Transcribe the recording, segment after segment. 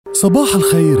صباح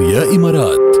الخير يا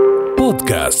إمارات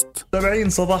بودكاست. متابعين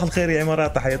صباح الخير يا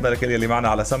إمارات، تحياتنا لكل اللي معنا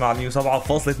على سمع اليوم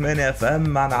 7.8 FM،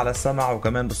 معنا على السمع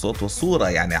وكمان بالصوت والصورة،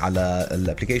 يعني على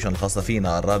الابليكيشن الخاصة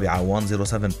فينا الرابحة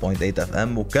 107.8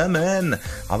 FM، وكمان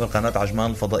عبر قناة عجمان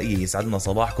الفضائية. يسعدنا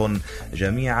صباحكم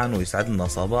جميعا ويسعدنا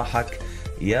صباحك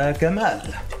يا كمال.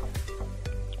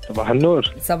 صباح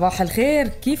النور. صباح الخير،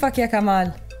 كيفك يا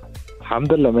كمال؟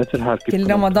 الحمد لله ماشي الحال.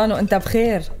 كل رمضان وانت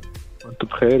بخير. وانتم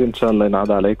بخير ان شاء الله،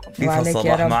 ينعاد عليكم. كيف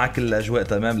الصباح معك؟ الأجواء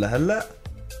تمام لهلأ؟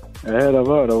 ايه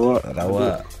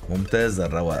رواق ممتاز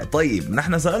الرواق. طيب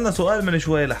نحن سألنا سؤال من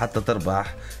شوي لحتى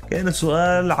تربح، كان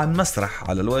السؤال عن مسرح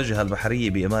على الواجهة البحرية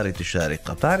بإمارة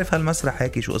الشارقة. بتعرف هالمسرح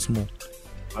هيك شو اسمه؟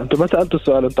 انتوا ما سألتوا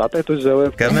السؤال، انتوا اعطيتوا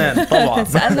الجواب كمان. طبعا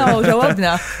سألنا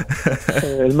وجاوبنا.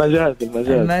 المجاز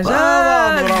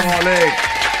برافو عليك.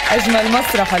 أجمل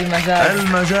مسرح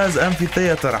المجاز أنفي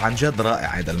تياتر، عن جد رائع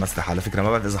هذا المسرح. على فكرة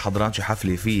ما بعرف إذا حضران شي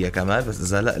حفلة فيه يا كمال، بس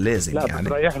إذا لا لازم. لا يعني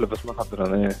رايح له بس ما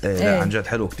حضران. عن جد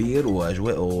حلو كتير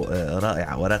وأجواءه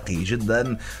رائعة وراقي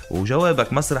جدا.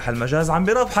 وجوابك مسرح المجاز عم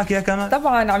بربحك يا كمال.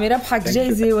 طبعا عم يربحك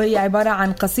جايزة، وهي عبارة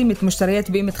عن قسيمة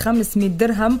مشتريات بقيمة 500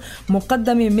 درهم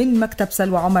مقدمة من مكتب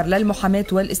سلوى عمر للمحاماة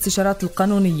والاستشارات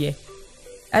القانونية.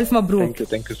 ألف مبروك.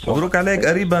 مبروك عليك.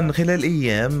 قريبا خلال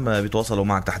أيام بيتواصلوا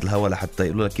معك تحت الهواء لحتى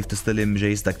يقولوا لك كيف تستلم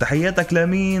جايزتك. تحياتك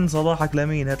لمين؟ صباحك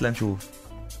لمين؟ هات لنشوف.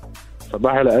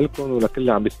 صباحي لكم ولكل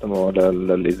اللي عم بيستمعوا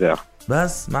للإذاعة.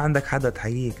 بس ما عندك حدا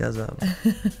تحييه كذا؟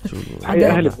 شو حي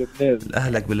أهلي بلبنان.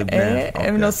 أهلك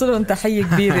بلبنان بنوصلهم تحية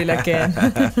كبيرة لكن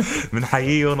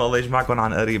بنحييهم. الله يجمعكم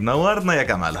عن قريب. نورنا يا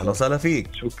كمال. أهلا وسهلا فيك.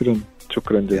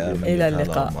 شكرا جزيلا. إلى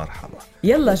اللقاء. مرحبا.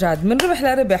 يلا جاد، من ربح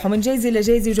لربح ومن جايزة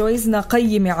لجايزة، وجوائزنا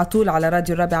قيمة عطول على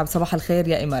راديو الرابحة بصباح الخير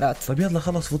يا إمارات. طيب يلا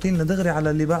خلص فوتين دغري على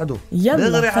اللي بعده.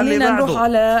 يلا خلينا نروح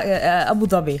على أبو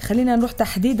ظبي. خلينا نروح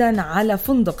تحديدا على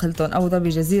فندق هيلتون أبو ظبي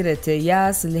جزيرة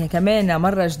ياس، اللي كمان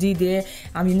مرة جديدة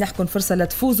عم يمنحكم فرصة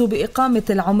لتفوزوا بإقامة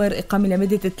العمر، إقامة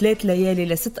لمدة 3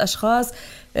 ليالي ل6 أشخاص.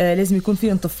 لازم يكون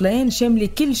فيهم طفلين، شاملة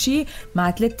كل شيء،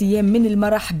 مع 3 أيام من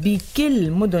المرح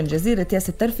بكل مدن جزيرة ياس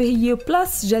الترفيهية،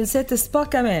 بلس جلسات سبا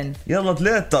كمان. يلا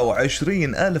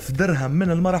 23,000 درهم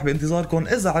من المرح بانتظاركم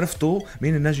إذا عرفتوا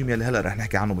مين النجم يلي هلأ رح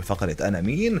نحكي عنه بفقرة أنا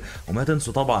مين. وما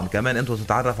تنسوا طبعا كمان أنتوا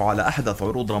تتعرفوا على أحدث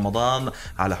عروض رمضان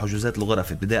على حجوزات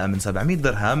الغرف ابتداء من 700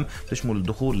 درهم، تشمل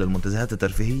الدخول للمنتزهات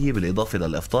الترفيهية بالإضافة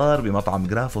للإفطار بمطعم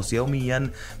جرافوس يوميا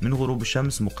من غروب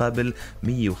الشمس مقابل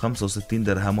 165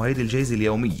 درهم. وهيدي الجائزة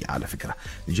اليومية. على فكرة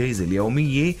الجائزة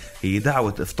اليومية هي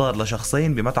دعوة إفطار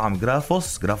لشخصين بمطعم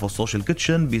جرافوس سوشيال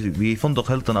كيتشن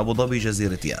بفندق هيلتون أبو ظبي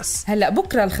جزيرة ياس. هلأ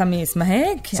بكرة الخميس، ما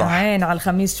هيك؟ صح. عين على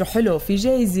الخميس، شو حلو، في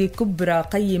جائزة كبرى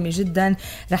قيمة جدا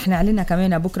رح نعلنها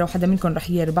كمان بكرة، وحدا منكم رح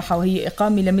يربحها، وهي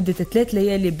إقامة لمدة 3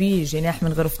 ليالي بجناح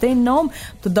من غرفتين نوم،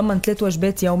 بتتضمن 3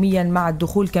 وجبات يوميا مع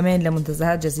الدخول كمان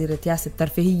لمنتزهات جزيرة ياس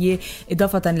الترفيهية،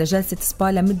 إضافة لجلسة سبا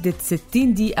لمدة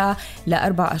 60 دقيقة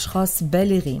ل4 أشخاص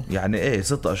بالغين. يعني إيه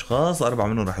 6 أشخاص، 4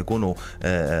 منهم رح يكونوا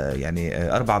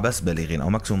يعني 4 بس بالغين، أو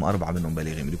ماكسيموم 4 منهم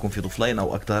بالغين، بده يكون في طفلين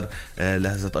أو أكثر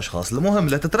ل6 أشخاص. المهم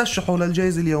لتترشحوا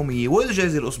للجائزة اليومية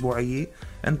والجائزة الأسبوعية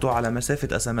أنتوا على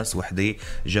مسافة SMS وحدة،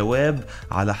 جواب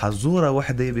على حزورة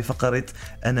وحدة بفقرة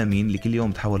أنا مين، اللي كل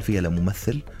يوم تحول فيها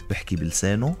لممثل بحكي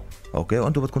بلسانه. اوكي،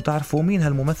 وانتم بدكم تعرفوا مين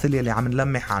هالممثل يلي عم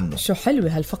نلمح عنه. شو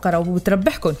حلوة هالفقرة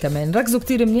وبتربحكم كمان. ركزوا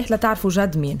كتير منيح لتعرفوا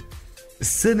جد مين.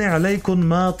 السنة عليكم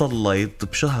ما طليت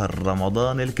بشهر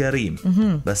رمضان الكريم،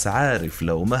 بس عارف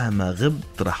لو مهما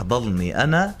غبت رح ضلني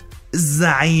أنا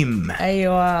الزعيم.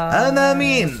 أيوة، أنا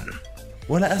مين؟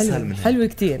 ولا أسهل من هيك. حلو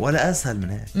كتير، ولا أسهل من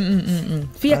هيك.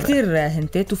 فيها كتير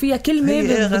هنتات وفيها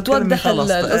كلمة بتوضح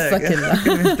القصة كلها.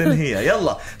 كلمة تنهيها.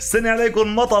 يلا السنة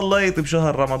عليكم ما طليت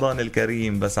بشهر رمضان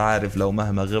الكريم، بس عارف لو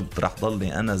مهما غبت رح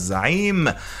ضلني أنا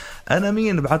الزعيم. أنا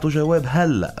مين؟ ابعتوا جواب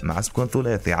هلأ مع اسمكم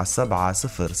ثلاثي على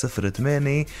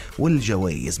 7008،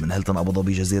 والجوائز من هيلتون أبو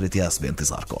ظبي جزيرة ياس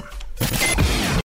بانتظاركم.